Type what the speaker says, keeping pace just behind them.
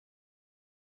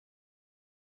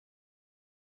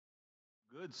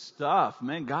Good stuff,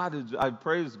 man. God is, I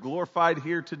pray, is glorified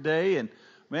here today. And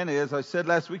man, as I said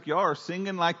last week, y'all are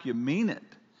singing like you mean it.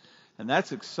 And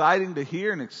that's exciting to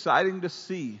hear and exciting to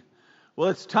see. Well,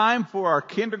 it's time for our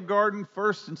kindergarten,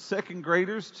 first and second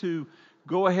graders to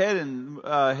go ahead and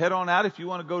head on out. If you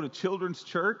want to go to Children's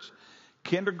Church,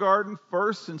 kindergarten,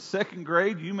 first and second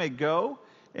grade, you may go.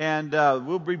 And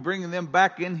we'll be bringing them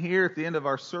back in here at the end of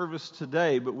our service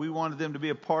today. But we wanted them to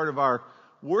be a part of our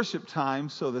worship time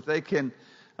so that they can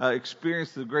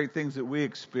experience the great things that we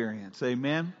experience.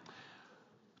 Amen.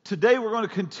 Today we're going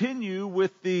to continue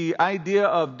with the idea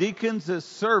of deacons as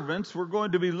servants. We're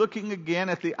going to be looking again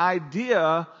at the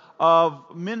idea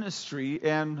of ministry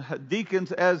and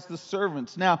deacons as the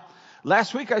servants. Now,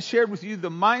 last week I shared with you the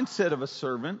mindset of a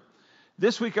servant.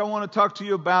 This week I want to talk to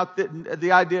you about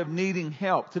the idea of needing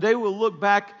help. Today we'll look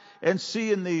back and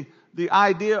see in the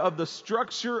idea of the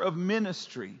structure of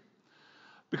ministry.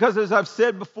 Because as I've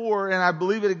said before, and I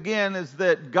believe it again, is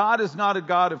that God is not a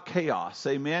God of chaos.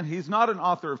 Amen. He's not an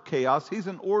author of chaos. He's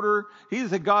an order.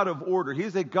 He's a God of order.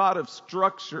 He's a God of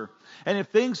structure. And if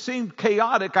things seem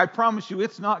chaotic, I promise you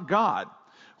it's not God.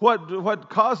 What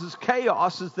causes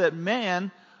chaos is that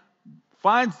man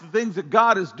finds the things that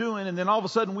God is doing, and then all of a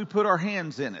sudden we put our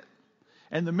hands in it.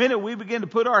 And the minute we begin to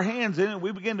put our hands in it,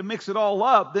 we begin to mix it all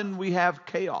up, then we have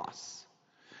chaos.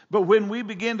 But when we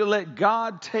begin to let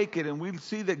God take it and we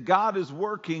see that God is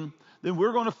working, then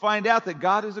we're going to find out that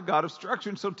God is a God of structure.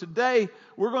 And so today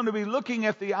we're going to be looking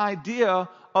at the idea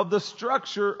of the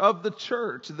structure of the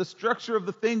church, the structure of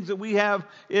the things that we have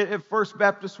at First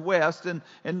Baptist West and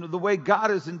the way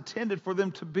God has intended for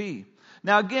them to be.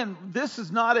 Now again, this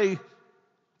is not a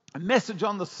message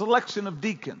on the selection of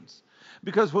deacons.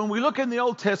 Because when we look in the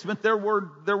Old Testament, there were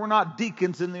not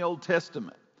deacons in the Old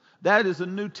Testament. That is a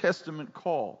New Testament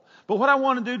call. But what I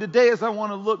want to do today is I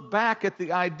want to look back at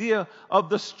the idea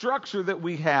of the structure that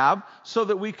we have so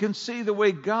that we can see the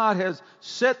way God has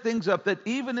set things up, that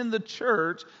even in the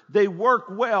church, they work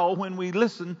well when we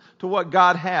listen to what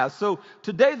God has. So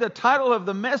today the title of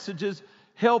the message is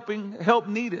Help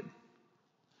Needed.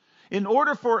 In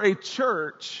order for a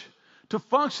church to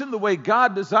function the way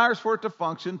God desires for it to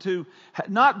function, to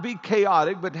not be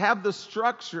chaotic, but have the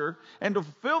structure, and to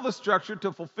fulfill the structure,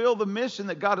 to fulfill the mission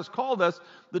that God has called us,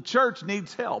 the church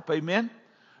needs help. Amen?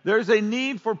 There's a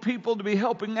need for people to be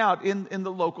helping out in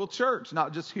the local church,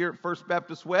 not just here at First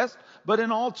Baptist West, but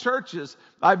in all churches.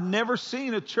 I've never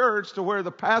seen a church to where the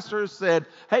pastor has said,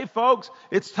 hey folks,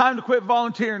 it's time to quit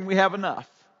volunteering, we have enough.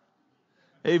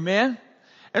 Amen?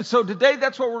 And so today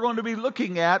that's what we're going to be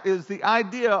looking at is the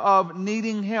idea of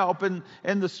needing help and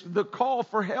the call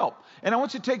for help. And I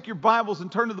want you to take your Bibles and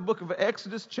turn to the book of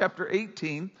Exodus chapter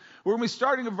 18. We're going to be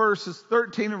starting at verses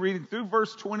 13 and reading through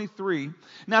verse 23.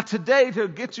 Now today, to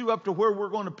get you up to where we're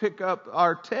going to pick up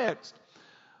our text,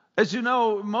 as you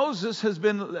know, Moses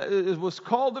was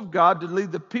called of God to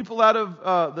lead the people out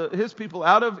of his people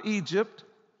out of Egypt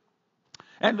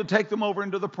and to take them over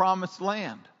into the promised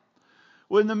land.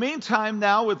 Well, in the meantime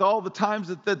now, with all the times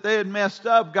that they had messed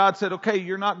up, God said, okay,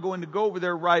 you're not going to go over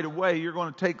there right away. You're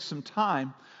going to take some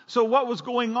time. So what was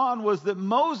going on was that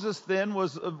Moses then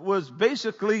was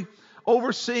basically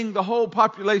overseeing the whole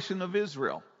population of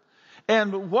Israel.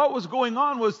 And what was going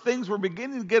on was things were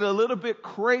beginning to get a little bit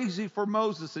crazy for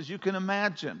Moses, as you can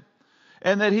imagine.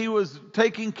 And that he was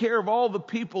taking care of all the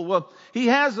people. Well, he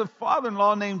has a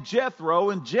father-in-law named Jethro,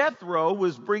 and Jethro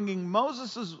was bringing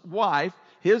Moses' wife,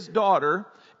 his daughter,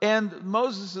 and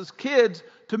Moses' kids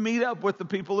to meet up with the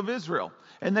people of Israel.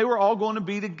 And they were all going to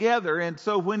be together. And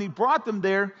so when he brought them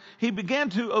there, he began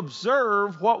to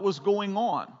observe what was going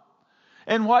on.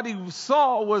 And what he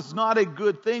saw was not a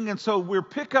good thing. And so we'll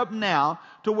pick up now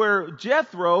to where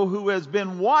Jethro, who has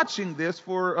been watching this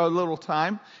for a little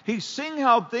time, he's seeing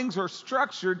how things are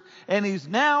structured, and he's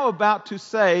now about to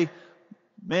say,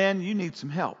 man, you need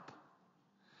some help.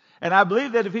 And I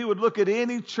believe that if he would look at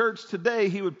any church today,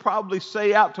 he would probably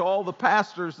say out to all the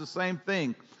pastors the same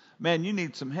thing. Man, you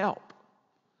need some help.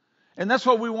 And that's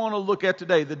what we want to look at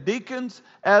today. The deacons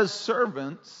as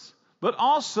servants, but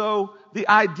also the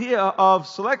idea of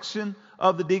selection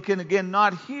of the deacon. Again,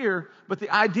 not here, but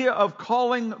the idea of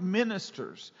calling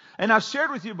ministers. And I've shared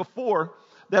with you before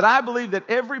that I believe that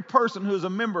every person who is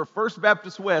a member of First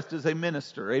Baptist West is a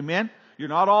minister. Amen? You're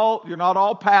not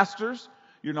all pastors.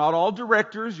 You're not all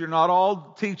directors, you're not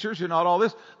all teachers, you're not all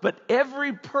this. But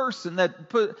every person that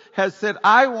has said,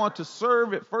 I want to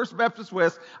serve at First Baptist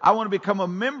West, I want to become a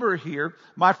member here.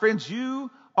 My friends, you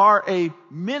are a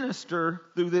minister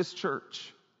through this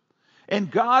church. And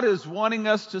God is wanting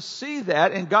us to see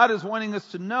that, and God is wanting us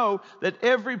to know that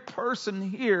every person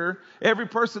here, every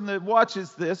person that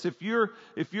watches this, if you're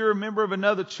a member of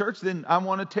another church, then I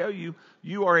want to tell you,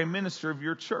 you are a minister of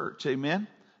your church. Amen?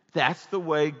 That's the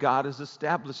way God has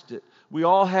established it. We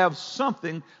all have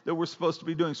something that we're supposed to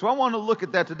be doing. So I want to look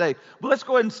at that today. But let's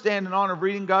go ahead and stand in honor of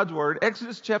reading God's Word.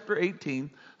 Exodus chapter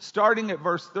 18, starting at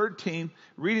verse 13,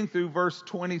 reading through verse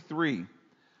 23.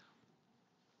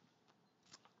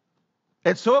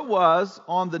 And so it was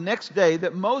on the next day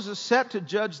that Moses sat to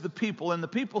judge the people, and the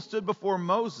people stood before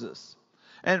Moses,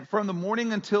 and from the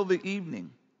morning until the evening.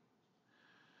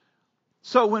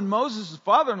 So when Moses'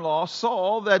 father-in-law saw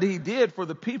all that he did for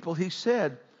the people, he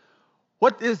said,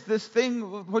 "What is this thing,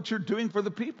 what you're doing for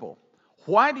the people?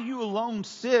 Why do you alone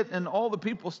sit and all the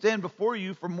people stand before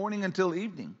you from morning until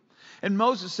evening?" And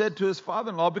Moses said to his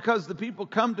father-in-law, "Because the people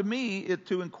come to me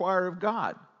to inquire of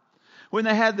God. When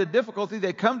they had the difficulty,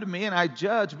 they come to me, and I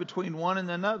judge between one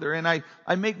and another, and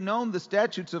I make known the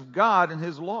statutes of God and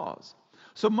his laws."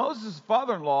 So Moses'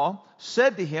 father-in-law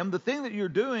said to him, "The thing that you're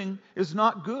doing is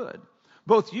not good.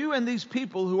 Both you and these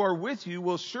people who are with you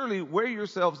will surely wear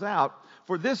yourselves out,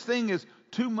 for this thing is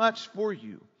too much for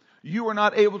you. You are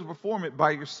not able to perform it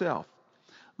by yourself.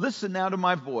 Listen now to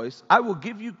my voice. I will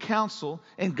give you counsel,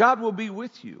 and God will be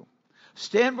with you.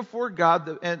 Stand before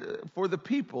God for the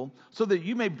people, so that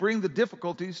you may bring the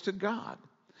difficulties to God.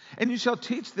 And you shall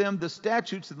teach them the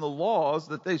statutes and the laws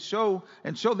that they show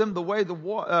them the way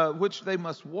which they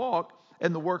must walk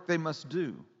and the work they must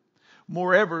do.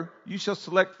 Moreover, you shall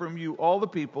select from you all the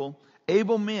people,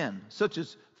 able men, such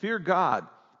as fear God,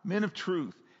 men of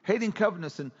truth, hating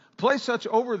covetousness, and place such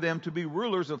over them to be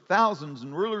rulers of thousands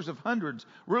and rulers of hundreds,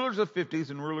 rulers of 50s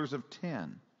and rulers of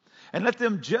 10. And let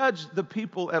them judge the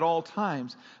people at all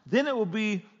times. Then it will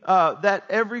be that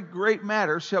every great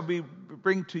matter shall be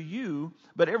bring to you,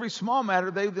 but every small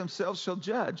matter they themselves shall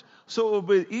judge. So it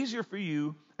will be easier for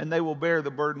you, and they will bear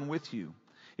the burden with you.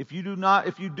 If you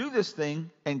do this thing,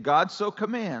 and God so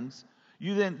commands,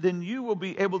 then you will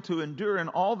be able to endure, and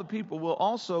all the people will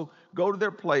also go to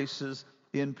their places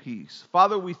in peace."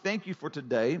 Father, we thank you for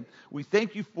today. We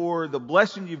thank you for the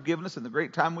blessing you've given us and the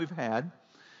great time we've had.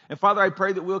 And Father, I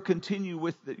pray that we'll continue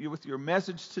with your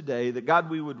message today, that God,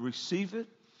 we would receive it,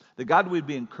 that God, we'd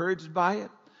be encouraged by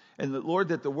it, and that, Lord,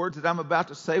 that the words that I'm about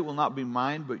to say will not be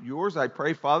mine but yours. I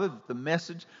pray, Father, that the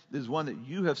message is one that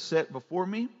you have set before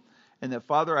me, and that,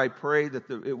 Father, I pray that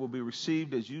it will be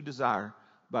received as you desire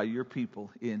by your people.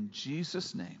 In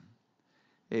Jesus' name,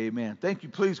 amen. Thank you.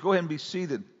 Please go ahead and be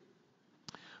seated.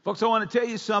 Folks, I want to tell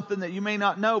you something that you may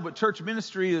not know, but church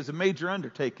ministry is a major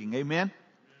undertaking. Amen?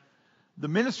 The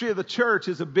ministry of the church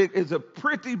is a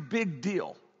pretty big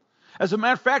deal. As a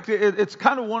matter of fact, it's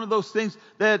kind of one of those things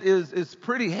that is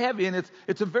pretty heavy, and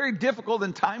it's a very difficult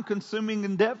and time-consuming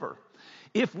endeavor.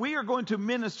 If we are going to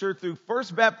minister through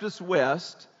First Baptist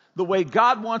West the way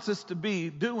God wants us to be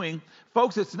doing,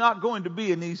 folks, it's not going to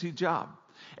be an easy job.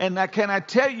 And can I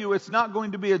tell you, it's not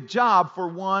going to be a job for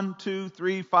 1, 2,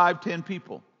 3, 5, 10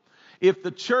 people. If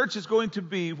the church is going to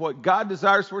be what God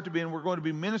desires for it to be, and we're going to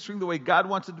be ministering the way God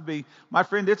wants it to be, my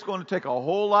friend, it's going to take a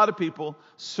whole lot of people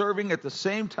serving at the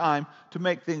same time to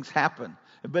make things happen.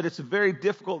 But it's a very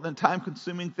difficult and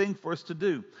time-consuming thing for us to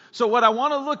do. So what I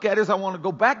want to look at is I want to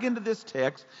go back into this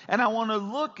text, and I want to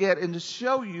look at and to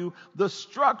show you the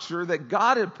structure that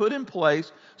God had put in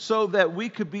place so that we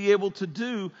could be able to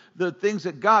do the things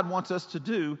that God wants us to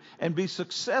do and be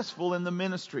successful in the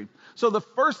ministry. So the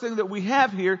first thing that we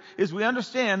have here is we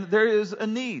understand there is a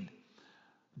need.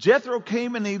 Jethro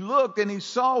came and he looked and he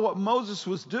saw what Moses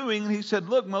was doing, and he said,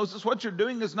 "Look, Moses, what you're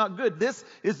doing is not good. This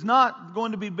is not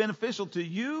going to be beneficial to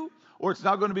you, or it's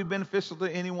not going to be beneficial to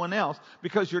anyone else,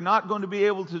 because you're not going to be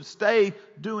able to stay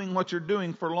doing what you're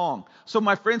doing for long." So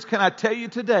my friends, can I tell you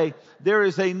today, there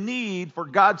is a need for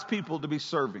God's people to be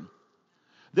serving.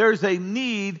 There's a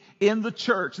need in the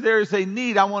church. There is a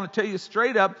need, I want to tell you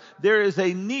straight up, there is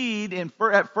a need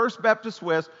at First Baptist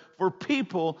West for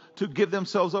people to give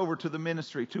themselves over to the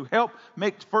ministry, to help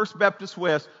make First Baptist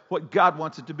West what God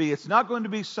wants it to be. It's not going to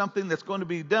be something that's going to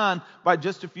be done by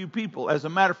just a few people. As a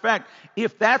matter of fact,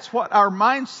 if that's what our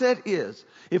mindset is,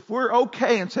 if we're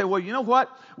okay and say, well, you know what,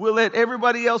 we'll let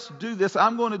everybody else do this,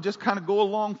 I'm going to just kind of go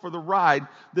along for the ride,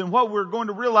 then what we're going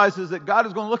to realize is that God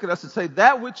is going to look at us and say,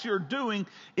 that which you're doing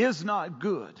is not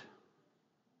good.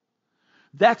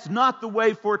 That's not the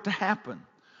way for it to happen.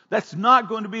 That's not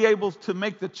going to be able to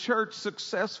make the church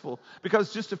successful,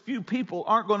 because just a few people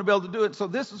aren't going to be able to do it. So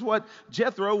this is what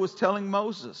Jethro was telling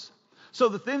Moses. So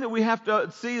the thing that we have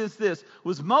to see is this,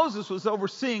 was Moses was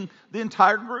overseeing the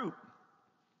entire group.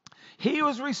 He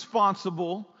was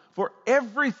responsible for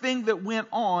everything that went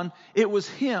on. It was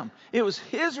him. It was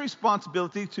his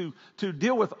responsibility to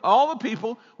deal with all the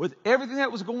people, with everything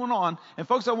that was going on. And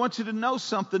folks, I want you to know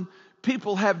something.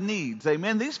 People have needs.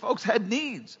 Amen. These folks had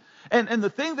needs. And the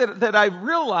thing that I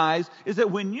realize is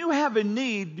that when you have a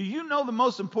need, do you know the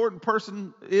most important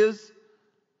person is?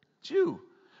 It's you.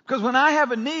 Because when I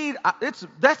have a need,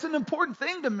 that's an important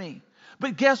thing to me.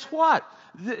 But guess what?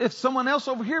 If someone else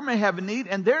over here may have a need,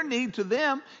 and their need to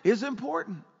them is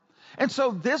important. And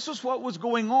so this is what was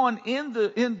going on in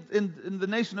the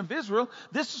nation of Israel.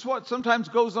 This is what sometimes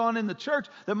goes on in the church.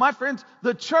 That, my friends,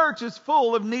 the church is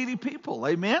full of needy people.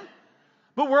 Amen?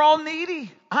 But we're all needy.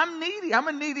 I'm needy. I'm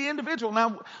a needy individual.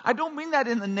 Now, I don't mean that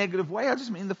in a negative way. I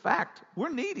just mean the fact. We're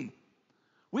needy.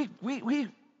 We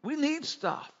need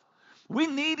stuff. We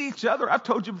need each other. I've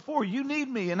told you before, you need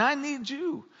me and I need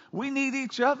you. We need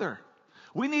each other.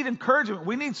 We need encouragement.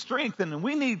 We need strength, and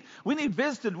we need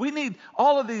visited. We need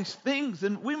all of these things.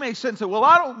 And we may sit and say, well,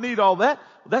 I don't need all that.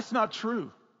 That's not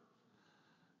true.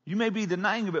 You may be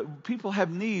denying it, but people have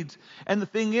needs. And the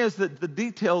thing is that the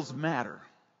details matter.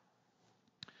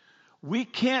 We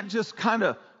can't just kind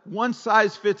of one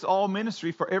size fits all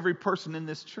ministry for every person in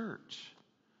this church.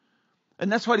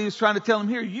 And that's what he was trying to tell them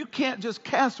here. You can't just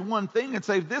cast one thing and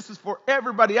say, this is for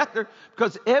everybody out there.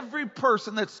 Because every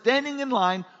person that's standing in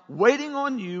line, waiting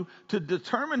on you to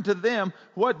determine to them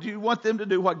what you want them to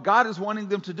do, what God is wanting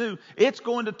them to do, it's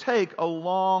going to take a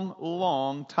long,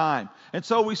 long time. And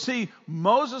so we see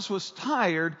Moses was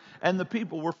tired and the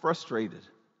people were frustrated.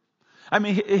 I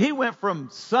mean, he went from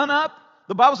sunup.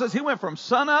 The Bible says he went from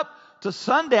sunup to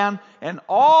sundown, and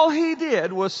all he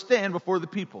did was stand before the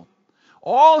people.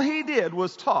 All he did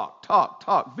was talk,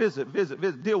 visit,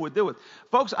 deal with.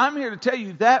 Folks, I'm here to tell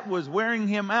you that was wearing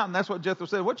him out, and that's what Jethro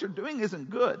said. What you're doing isn't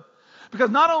good.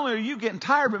 Because not only are you getting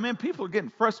tired, but man, people are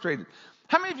getting frustrated.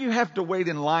 How many of you have to wait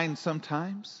in line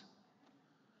sometimes?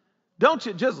 Don't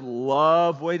you just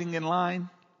love waiting in line?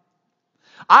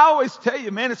 I always tell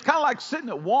you, man, it's kind of like sitting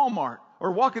at Walmart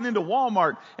or walking into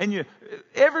Walmart, and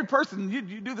every person, you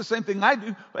do the same thing I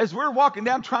do. As we're walking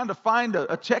down trying to find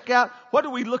a checkout, what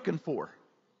are we looking for?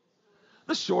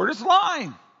 The shortest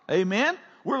line. Amen?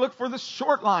 We're looking for the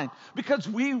short line because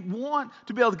we want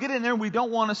to be able to get in there, and we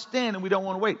don't want to stand and we don't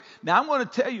want to wait. Now, I'm going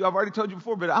to tell you, I've already told you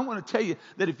before, but I want to tell you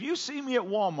that if you see me at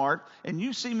Walmart and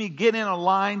you see me get in a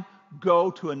line,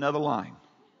 go to another line.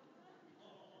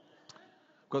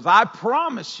 Because I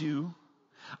promise you,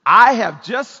 I have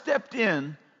just stepped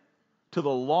in to the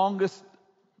longest,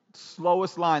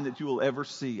 slowest line that you will ever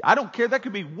see. I don't care. That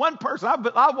could be one person.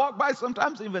 I'll walk by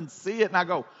sometimes, even see it, and I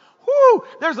go, whoo,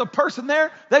 there's a person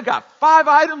there. They've got 5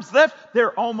 items left.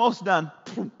 They're almost done.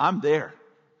 I'm there.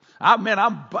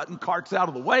 I'm butting carts out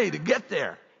of the way to get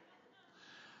there.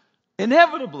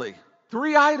 Inevitably,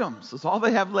 3 items is all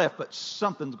they have left, but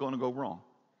something's going to go wrong.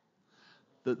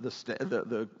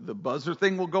 The buzzer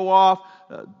thing will go off.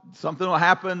 Something will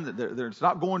happen. It's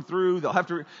not going through. They'll have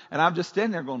to. And I'm just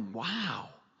standing there going, wow.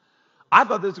 I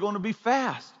thought this was going to be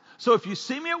fast. So if you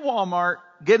see me at Walmart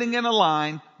getting in a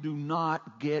line, do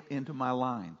not get into my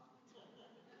line.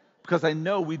 Because I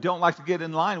know we don't like to get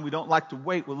in line. We don't like to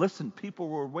wait. Well, listen, people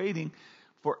were waiting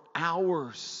for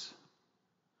hours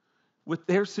with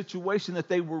their situation that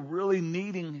they were really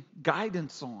needing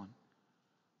guidance on.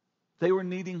 They were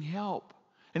needing help.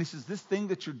 And he says, this thing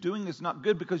that you're doing is not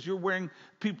good because you're wearing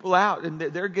people out and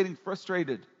they're getting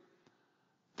frustrated.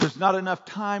 There's not enough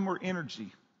time or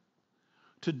energy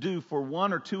to do for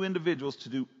 1 or 2 individuals to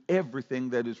do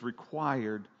everything that is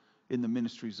required in the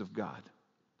ministries of God.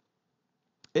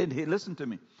 And listen to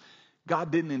me. God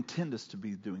didn't intend us to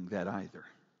be doing that either.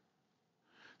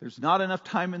 There's not enough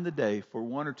time in the day for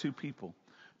 1 or 2 people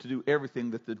to do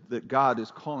everything that God is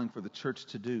calling for the church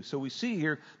to do. So we see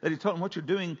here that he told them what you're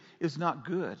doing is not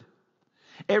good.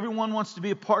 Everyone wants to be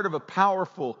a part of a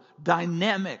powerful,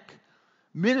 dynamic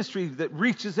ministry that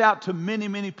reaches out to many,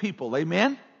 many people.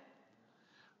 Amen?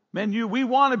 Man, we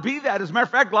want to be that. As a matter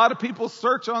of fact, a lot of people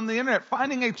search on the internet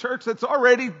finding a church that's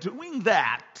already doing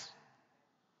that.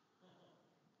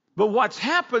 But what's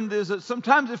happened is that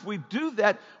sometimes if we do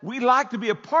that, we like to be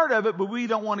a part of it, but we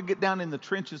don't want to get down in the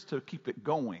trenches to keep it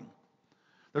going.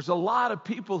 There's a lot of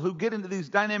people who get into these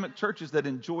dynamic churches that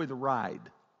enjoy the ride.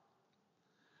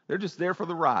 They're just there for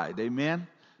the ride, amen?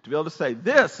 To be able to say,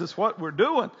 this is what we're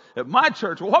doing at my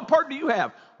church. Well, what part do you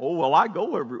have? Oh, well, I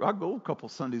go a couple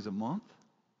Sundays a month.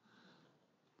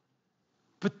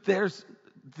 But there's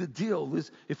the deal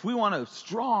is if we want a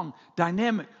strong,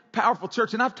 dynamic, powerful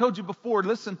church, and I've told you before,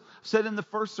 listen, I said in the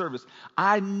first service,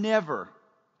 I never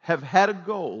have had a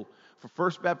goal for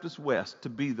First Baptist West to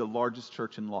be the largest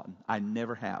church in Lawton. I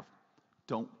never have.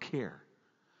 Don't care.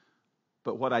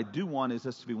 But what I do want is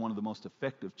us to be one of the most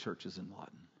effective churches in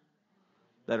Lawton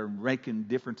that are making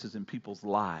differences in people's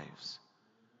lives.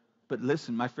 But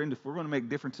listen, my friend, if we're going to make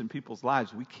difference in people's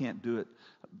lives, we can't do it.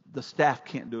 The staff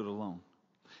can't do it alone.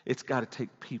 It's got to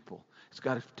take people. It's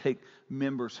got to take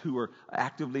members who are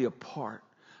actively a part,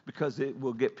 because it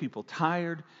will get people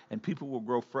tired and people will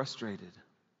grow frustrated.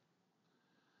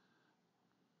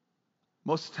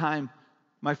 Most of the time,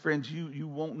 my friends, you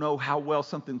won't know how well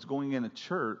something's going in a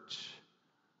church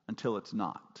until it's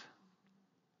not.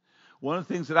 One of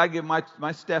the things that I give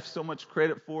my staff so much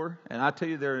credit for, and I tell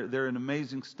you they're an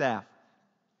amazing staff,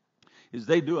 is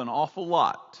they do an awful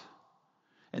lot.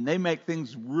 And they make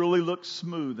things really look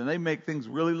smooth, and they make things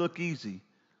really look easy.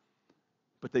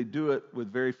 But they do it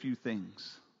with very few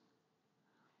things.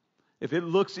 If it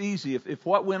looks easy, if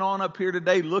what went on up here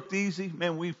today looked easy,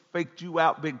 man, we faked you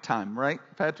out big time, right,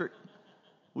 Patrick?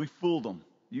 We fooled them.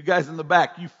 You guys in the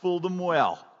back, you fooled them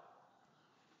well.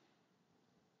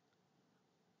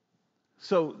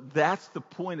 So that's the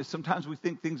point, is sometimes we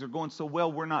think things are going so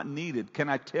well we're not needed. Can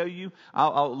I tell you,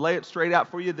 I'll lay it straight out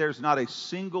for you, there's not a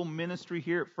single ministry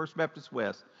here at First Baptist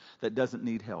West that doesn't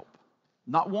need help.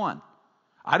 Not one.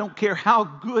 I don't care how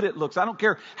good it looks. I don't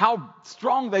care how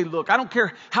strong they look. I don't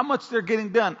care how much they're getting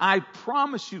done. I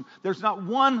promise you, there's not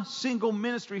one single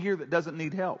ministry here that doesn't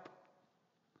need help.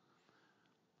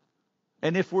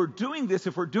 And if we're doing this,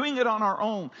 if we're doing it on our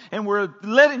own, and we're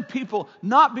letting people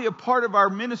not be a part of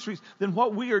our ministries, then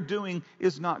what we are doing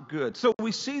is not good. So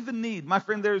we see the need. My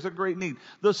friend, there's a great need.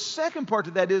 The second part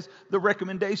of that is the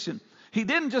recommendation. He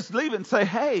didn't just leave it and say,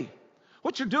 hey,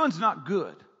 what you're doing is not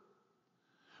good.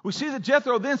 We see that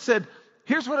Jethro then said,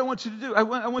 here's what I want you to do. I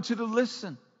want you to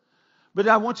listen. But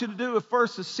I want you to do it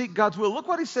first is seek God's will. Look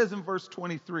what he says in verse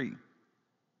 23.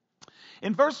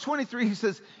 In verse 23, he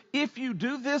says, if you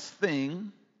do this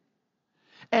thing,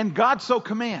 and God so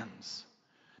commands.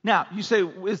 Now, you say,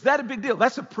 is that a big deal?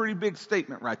 That's a pretty big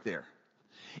statement right there.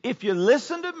 If you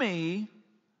listen to me,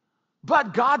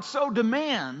 but God so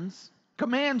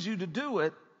commands you to do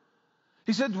it,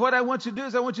 he said, what I want you to do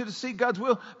is I want you to seek God's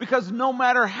will, because no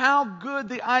matter how good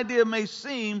the idea may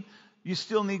seem, you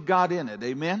still need God in it.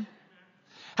 Amen?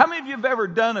 How many of you have ever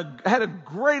had a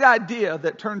great idea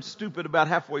that turned stupid about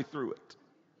halfway through it?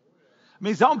 I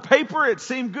mean, on paper it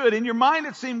seemed good. In your mind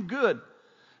it seemed good.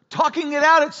 Talking it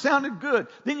out, it sounded good.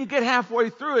 Then you get halfway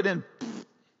through it and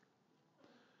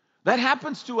that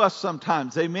happens to us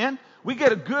sometimes. Amen? We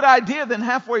get a good idea, then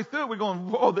halfway through it we're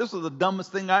going, whoa, this is the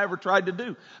dumbest thing I ever tried to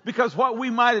do. Because what we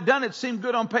might have done, it seemed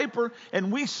good on paper,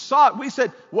 and we saw it. We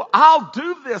said, well, I'll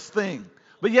do this thing.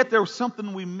 But yet there was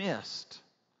something we missed.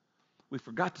 We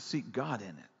forgot to seek God in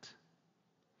it.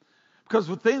 Because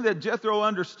the thing that Jethro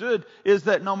understood is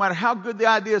that no matter how good the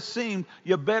idea seemed,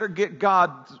 you better get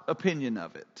God's opinion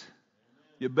of it.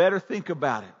 You better think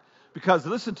about it. Because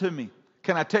listen to me,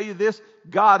 can I tell you this?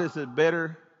 God is a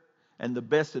better and the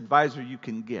best advisor you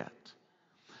can get.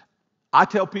 I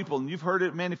tell people, and you've heard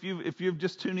it, man, if you're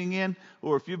just tuning in,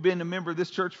 or if you've been a member of this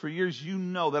church for years, you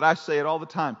know that I say it all the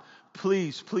time.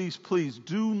 Please, please, please,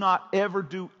 do not ever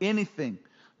do anything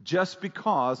just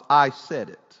because I said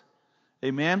it.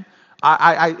 Amen?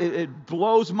 It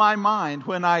blows my mind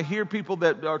when I hear people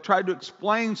that are trying to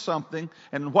explain something,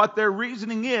 and what their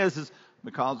reasoning is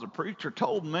because the preacher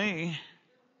told me.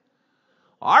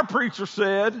 Our preacher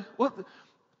said, well,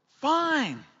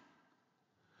 fine.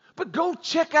 But go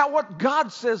check out what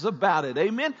God says about it.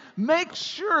 Amen? Make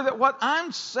sure that what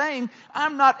I'm saying,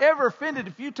 I'm not ever offended.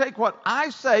 If you take what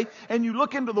I say and you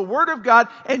look into the Word of God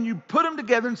and you put them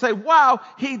together and say, wow,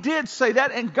 he did say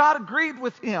that and God agreed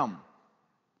with him.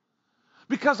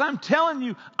 Because I'm telling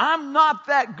you, I'm not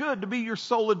that good to be your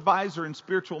sole advisor in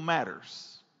spiritual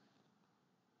matters.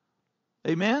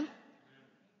 Amen?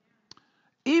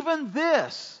 Even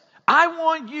this, I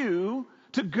want you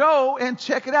to go and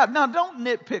check it out. Now, don't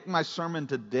nitpick my sermon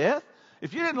to death.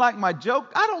 If you didn't like my joke,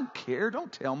 I don't care.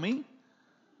 Don't tell me.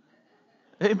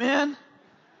 Amen?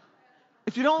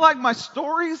 If you don't like my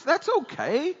stories, that's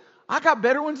okay. I got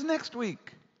better ones next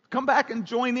week. Come back and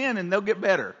join in and they'll get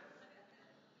better.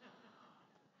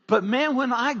 But man,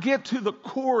 when I get to the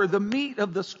core, the meat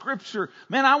of the scripture,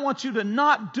 man, I want you to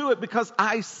not do it because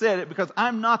I said it, because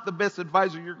I'm not the best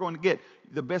advisor you're going to get.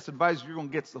 The best advisor you're going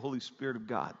to get is the Holy Spirit of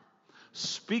God,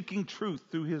 speaking truth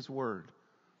through his word.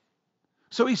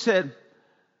 So he said,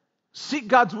 seek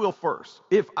God's will first.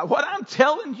 If what I'm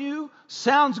telling you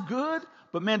sounds good,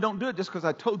 but man, don't do it just because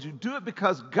I told you. Do it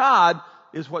because God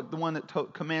is the one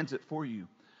that commands it for you.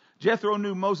 Jethro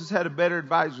knew Moses had a better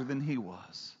advisor than he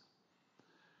was.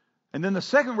 And then the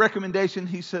second recommendation,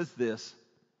 he says this: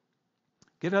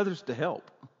 get others to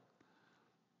help.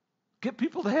 Get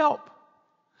people to help.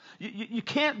 You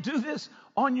can't do this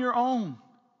on your own.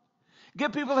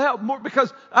 Get people to help more,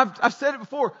 because I've said it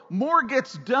before, more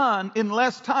gets done in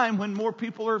less time when more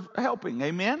people are helping.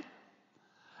 Amen?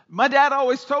 My dad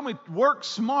always told me, work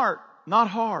smart, not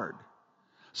hard.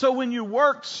 So when you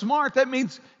work smart, that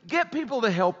means get people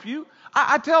to help you.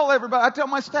 I tell everybody, I tell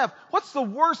my staff, what's the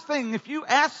worst thing if you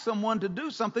ask someone to do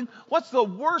something? What's the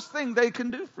worst thing they can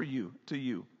do for you, to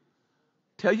you?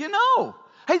 Tell you no.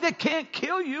 Hey, they can't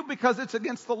kill you because it's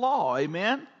against the law.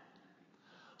 Amen?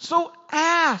 So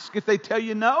ask. If they tell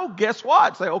you no, guess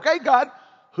what? Say, okay, God,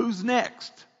 who's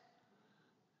next?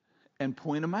 And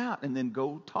point them out, and then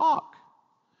go talk.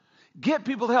 Get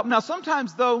people to help. Now,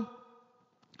 sometimes, though,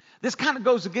 this kind of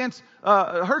goes against,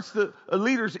 hurts the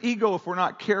leader's ego if we're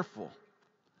not careful.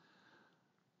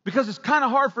 Because it's kind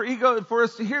of hard for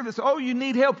us to hear this. Oh, you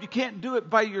need help. You can't do it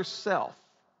by yourself.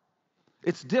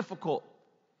 It's difficult.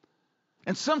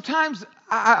 And sometimes,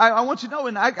 I want you to know,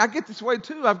 and I get this way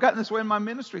too. I've gotten this way in my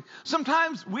ministry.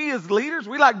 Sometimes we as leaders,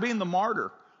 we like being the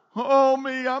martyr. Oh,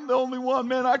 me, I'm the only one.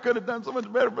 Man, I could have done so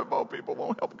much better, but more people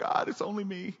won't help God. It's only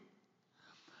me.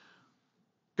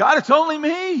 God, it's only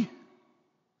me.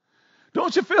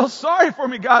 Don't you feel sorry for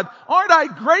me, God? Aren't I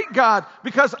great, God?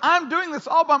 Because I'm doing this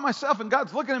all by myself, and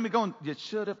God's looking at me going, you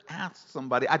should have asked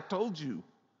somebody. I told you.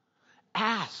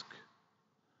 Ask.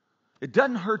 It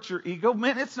doesn't hurt your ego.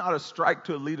 Man, it's not a strike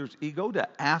to a leader's ego to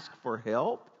ask for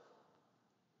help.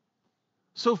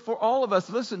 So for all of us,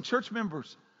 listen, church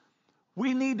members,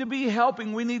 we need to be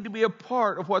helping. We need to be a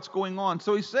part of what's going on.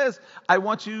 So he says, I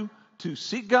want you to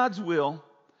seek God's will,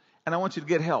 and I want you to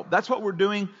get help. That's what we're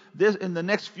doing this in the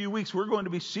next few weeks. We're going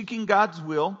to be seeking God's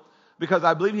will, because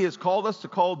I believe he has called us to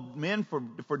call men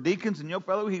for deacons and yoke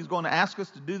fellow. He's going to ask us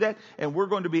to do that, and we're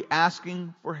going to be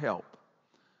asking for help.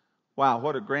 Wow,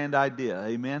 what a grand idea.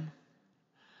 Amen?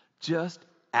 Just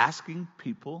asking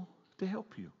people to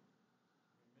help you.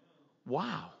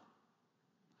 Wow.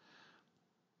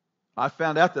 I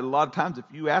found out that a lot of times if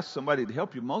you ask somebody to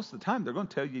help you, most of the time they're going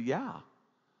to tell you, yeah.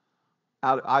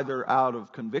 Either out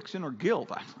of conviction or guilt.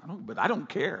 But I don't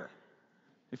care.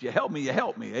 If you help me, you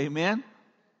help me. Amen?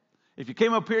 If you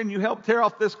came up here and you helped tear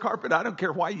off this carpet, I don't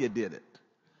care why you did it.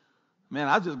 Man,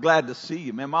 I'm just glad to see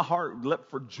you. Man, my heart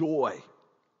leapt for joy.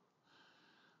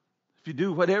 If you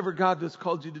do whatever God has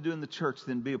called you to do in the church,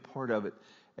 then be a part of it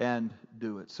and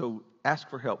do it. So ask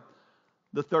for help.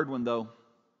 The third one, though,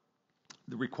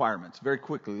 the requirements. Very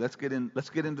quickly, let's get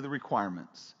into the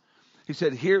requirements. He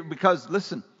said here, because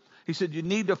listen, he said you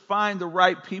need to find the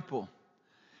right people.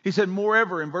 He said,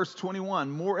 moreover, in verse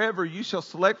 21, moreover, you shall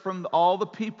select from all the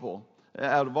people,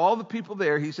 out of all the people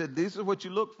there, he said, this is what you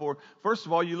look for. First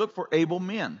of all, you look for able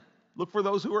men. Look for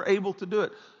those who are able to do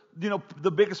it. You know,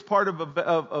 the biggest part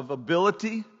of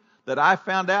ability that I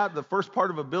found out, the first part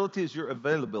of ability is your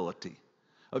availability.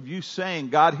 Of you saying,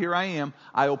 God, here I am.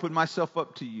 I open myself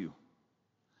up to you.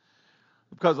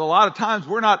 Because a lot of times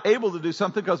we're not able to do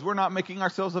something because we're not making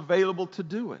ourselves available to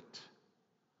do it.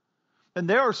 And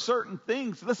there are certain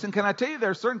things, listen, can I tell you there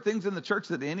are certain things in the church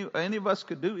that any of us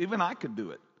could do? Even I could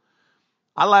do it.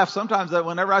 I laugh sometimes that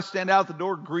whenever I stand out the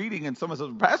door greeting and someone says,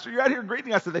 Pastor, you're out here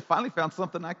greeting. I said, they finally found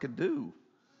something I could do.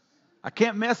 I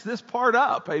can't mess this part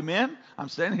up, amen? I'm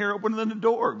standing here opening the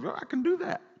door. I can do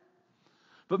that.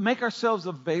 But make ourselves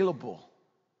available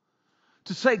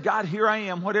to say, God, here I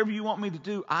am. Whatever you want me to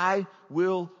do, I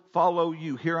will follow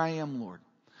you. Here I am, Lord.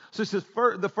 So it says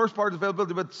the first part is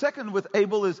availability. But second with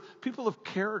able is people of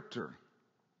character.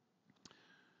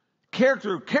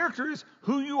 Character is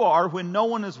who you are when no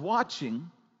one is watching.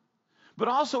 But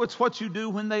also it's what you do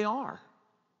when they are.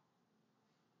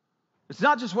 It's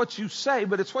not just what you say,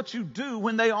 but it's what you do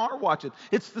when they are watching.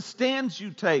 It's the stands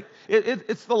you take.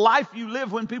 It's the life you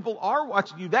live when people are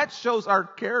watching you. That shows our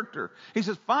character. He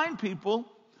says, find people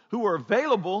who are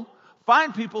available.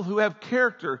 Find people who have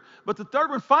character. But the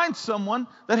third one, find someone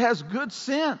that has good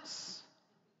sense.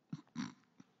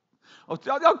 Oh,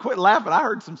 y'all quit laughing. I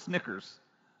heard some snickers.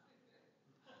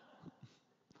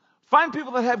 Find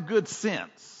people that have good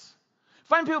sense.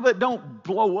 Find people that don't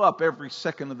blow up every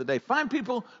second of the day. Find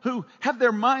people who have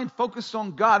their mind focused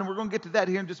on God, and we're going to get to that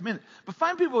here in just a minute. But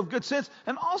find people with good sense,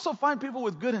 and also find people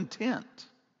with good intent.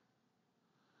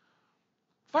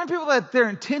 Find people that their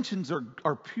intentions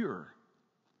are pure.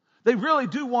 They really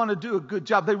do want to do a good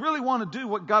job. They really want to do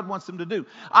what God wants them to do.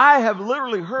 I have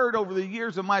literally heard over the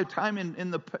years of my time in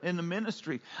the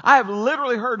ministry, I have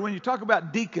literally heard when you talk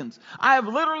about deacons, I have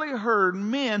literally heard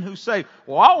men who say,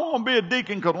 well, I want to be a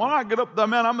deacon because when I get up there,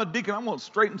 man, I'm a deacon. I'm going to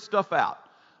straighten stuff out.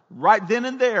 Right then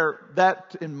and there,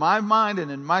 that in my mind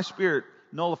and in my spirit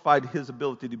nullified his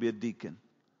ability to be a deacon.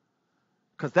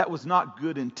 Because that was not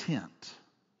good intent.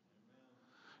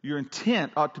 Your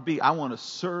intent ought to be, I want to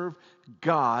serve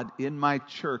God in my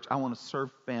church. I want to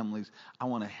serve families. I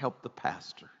want to help the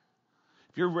pastor.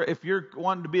 If you're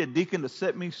wanting to be a deacon to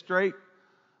set me straight,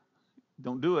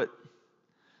 don't do it.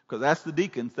 Because that's the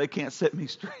deacons. They can't set me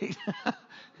straight.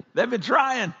 They've been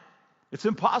trying. It's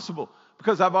impossible.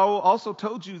 Because I've also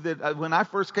told you that when I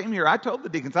first came here, I told the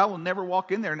deacons, I will never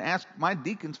walk in there and ask my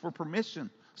deacons for permission.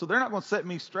 So they're not going to set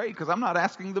me straight because I'm not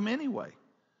asking them anyway.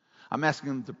 I'm asking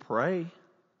them to pray.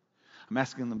 I'm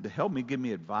asking them to help me, give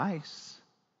me advice.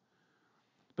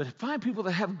 But find people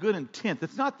that have good intent.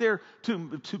 It's not there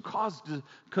to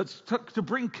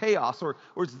bring chaos, or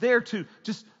it's there to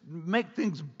just make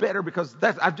things better because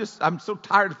I'm so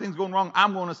tired of things going wrong.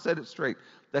 I'm going to set it straight.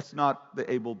 That's not the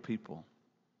able people.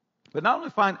 But not only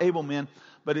find able men,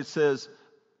 but it says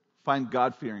find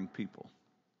God-fearing people.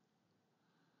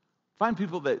 Find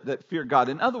people that fear God.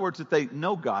 In other words, that they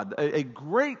know God.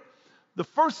 The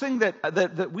first thing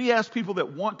that we ask people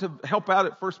that want to help out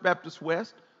at First Baptist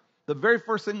West, the very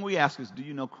first thing we ask is, do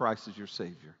you know Christ as your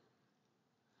Savior?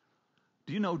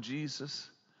 Do you know Jesus?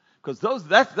 Because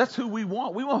that's who we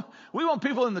want. We want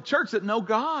people in the church that know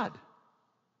God.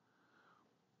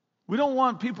 We don't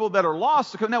want people that are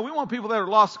lost to come. Now, we want people that are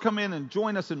lost to come in and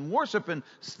join us in worship and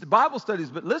Bible studies.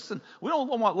 But listen, we don't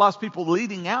want lost people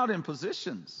leading out in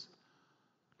positions.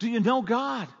 Do you know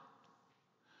God?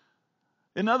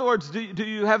 In other words, do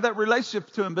you have that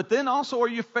relationship to Him? But then also, are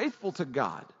you faithful to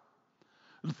God?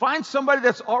 Find somebody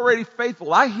that's already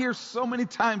faithful. I hear so many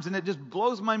times, and it just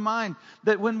blows my mind,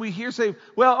 that when we hear say,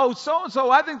 well, so-and-so,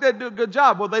 I think they do a good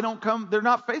job. Well, they're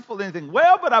not faithful to anything.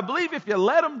 Well, but I believe if you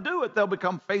let them do it, they'll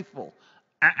become faithful.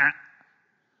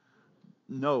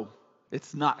 No,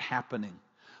 it's not happening.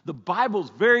 The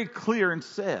Bible's very clear and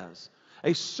says,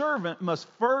 a servant must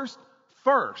first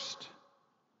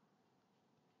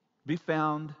be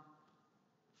found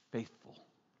faithful.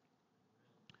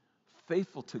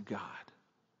 Faithful to God.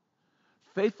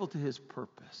 Faithful to His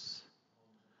purpose.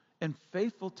 And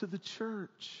faithful to the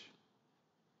church.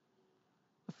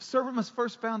 The servant must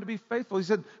first be found to be faithful. He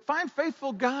said, find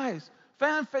faithful guys.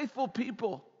 Find faithful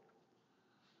people.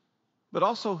 But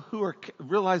also who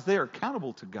realize they are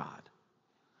accountable to God.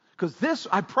 Because this,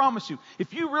 I promise you,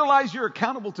 if you realize you're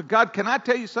accountable to God, can I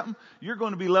tell you something? You're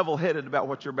going to be level-headed about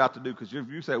what you're about to do. Because if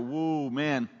you say, whoa,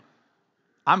 man,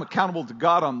 I'm accountable to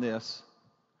God on this.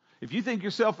 If you think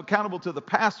yourself accountable to the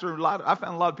pastor, I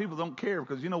found a lot of people don't care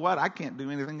because you know what? I can't do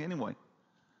anything anyway.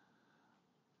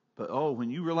 But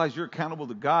when you realize you're accountable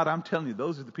to God, I'm telling you,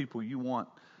 those are the people you want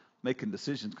making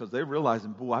decisions because they're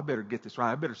realizing, boy, I better get this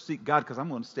right. I better seek God because I'm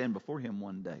going to stand before Him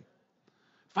one day.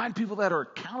 Find people that are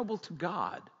accountable to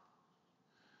God.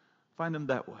 Find them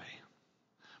that way.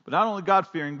 But not only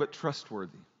God-fearing, but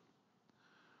trustworthy.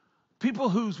 People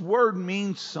whose word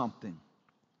means something.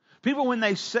 People when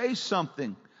they say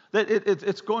something, that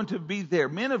it's going to be there.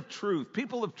 Men of truth,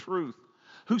 people of truth,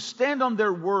 who stand on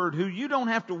their word, who you don't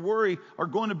have to worry are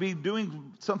going to be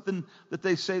doing something that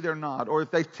they say they're not. Or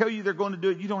if they tell you they're going to do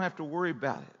it, you don't have to worry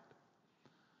about it.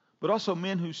 But also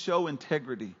men who show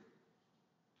integrity.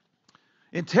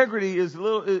 Integrity is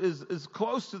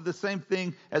close to the same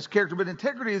thing as character, but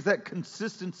integrity is that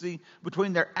consistency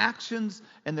between their actions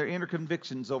and their inner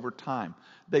convictions over time.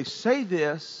 They say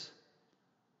this,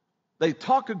 they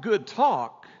talk a good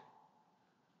talk,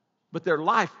 but their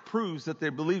life proves that they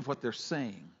believe what they're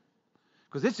saying.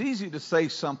 Because it's easy to say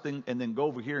something and then go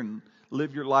over here and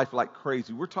live your life like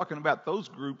crazy. We're talking about those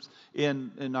groups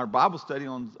in our Bible study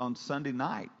on Sunday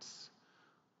nights,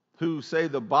 who say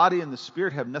the body and the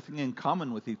spirit have nothing in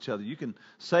common with each other. You can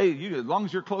say, as long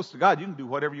as you're close to God, you can do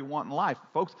whatever you want in life.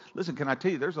 Folks, listen, can I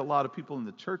tell you, there's a lot of people in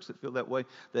the church that feel that way,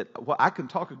 that I can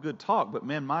talk a good talk, but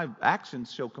man, my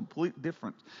actions show complete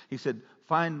difference. He said,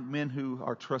 find men who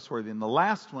are trustworthy. And the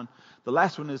last one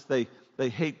is they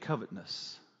hate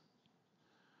covetousness.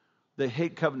 They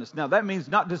hate covetousness. Now, that means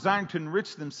not desiring to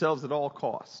enrich themselves at all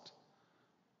cost.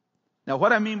 Now,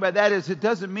 what I mean by that is it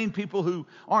doesn't mean people who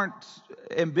aren't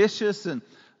ambitious and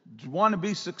want to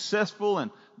be successful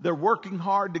and they're working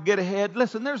hard to get ahead.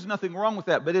 Listen, there's nothing wrong with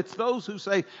that. But it's those who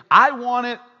say, I want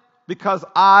it because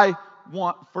I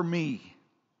want for me.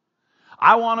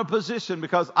 I want a position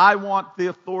because I want the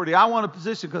authority. I want a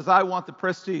position because I want the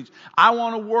prestige. I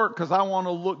want to work because I want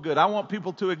to look good. I want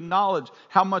people to acknowledge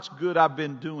how much good I've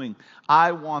been doing.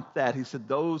 I want that. He said,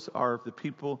 those are the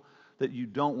people that you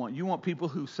don't want. You want people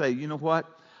who say, you know what?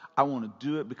 I want to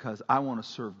do it because I want to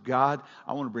serve God.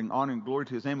 I want to bring honor and glory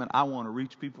to His name, and I want to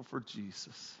reach people for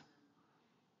Jesus.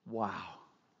 Wow.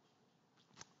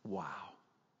 Wow.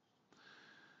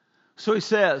 So he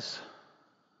says,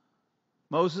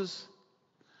 Moses,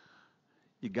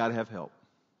 you got to have help.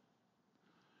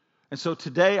 And so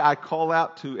today I call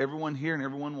out to everyone here and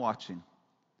everyone watching.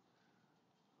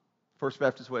 First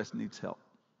Baptist West needs help.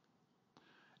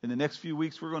 In the next few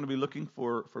weeks, we're going to be looking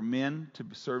for men to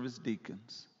serve as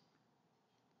deacons.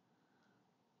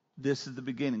 This is the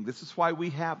beginning. This is why we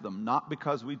have them, not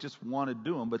because we just want to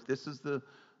do them, but this is the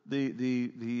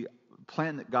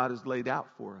plan that God has laid out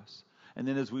for us. And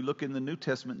then as we look in the New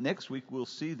Testament next week, we'll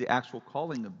see the actual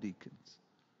calling of deacons.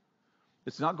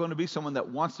 It's not going to be someone that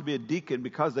wants to be a deacon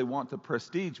because they want the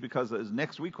prestige, because as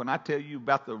next week when I tell you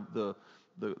about the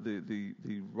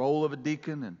role of a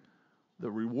deacon and the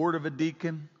reward of a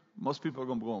deacon, most people are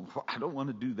going to be going, I don't want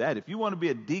to do that. If you want to be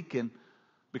a deacon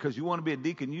because you want to be a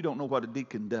deacon, you don't know what a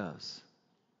deacon does.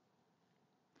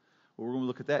 Well, we're going to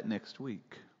look at that next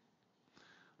week.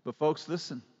 But folks,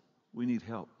 listen, we need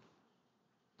help.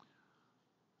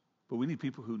 But we need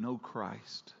people who know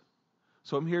Christ.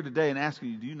 So I'm here today and asking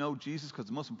you, do you know Jesus? Because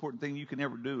the most important thing you can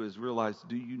ever do is realize,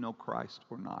 do you know Christ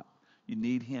or not? You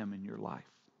need Him in your life.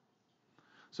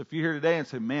 So if you're here today and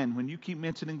say, man, when you keep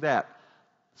mentioning that,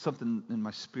 something in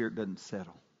my spirit doesn't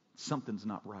settle. Something's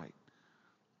not right.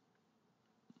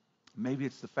 Maybe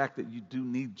it's the fact that you do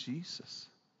need Jesus.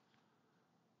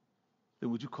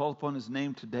 Then would you call upon His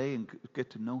name today and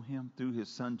get to know Him through His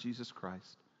Son, Jesus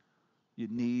Christ? You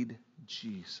need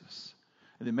Jesus.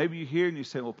 And then maybe you're here and you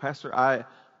say, well, Pastor, I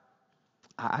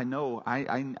know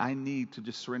I need to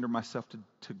just surrender myself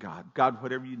to God. God,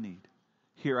 whatever you need,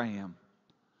 here I am.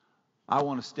 I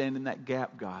want to stand in that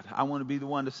gap, God. I want to be the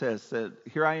one that says,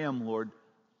 here I am, Lord,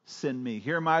 send me.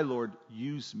 Here am I, Lord,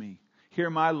 use me. Here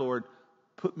am I, Lord,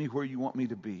 put me where you want me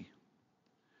to be.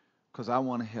 Because I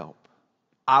want to help.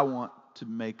 I want to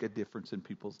make a difference in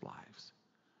people's lives.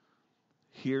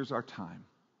 Here's our time.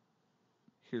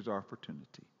 Here's our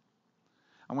opportunity.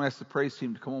 I'm going to ask the praise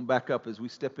team to come on back up as we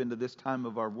step into this time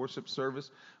of our worship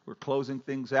service. We're closing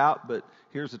things out, but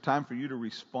here's a time for you to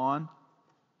respond.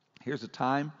 Here's a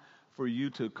time for you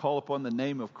to call upon the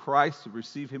name of Christ, to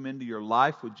receive Him into your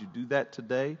life. Would you do that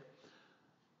today?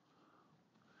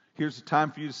 Here's a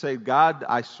time for you to say, God,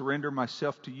 I surrender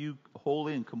myself to you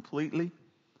wholly and completely.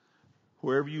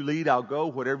 Wherever you lead, I'll go.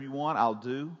 Whatever you want, I'll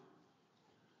do.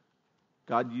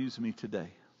 God, use me today.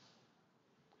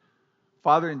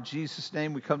 Father, in Jesus'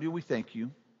 name, we come to you. We thank you.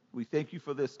 We thank you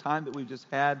for this time that we've just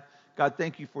had. God,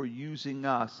 thank you for using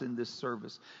us in this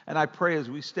service. And I pray as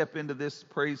we step into this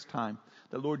praise time,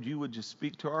 that, Lord, you would just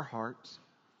speak to our hearts.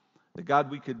 That,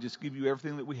 God, we could just give you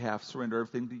everything that we have, surrender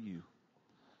everything to you.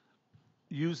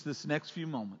 Use this next few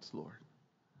moments, Lord,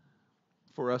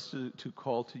 for us to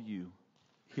call to you.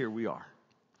 Here we are.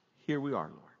 Here we are,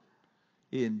 Lord.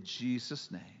 In Jesus'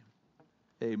 name,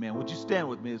 amen. Would you stand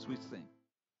with me as we sing?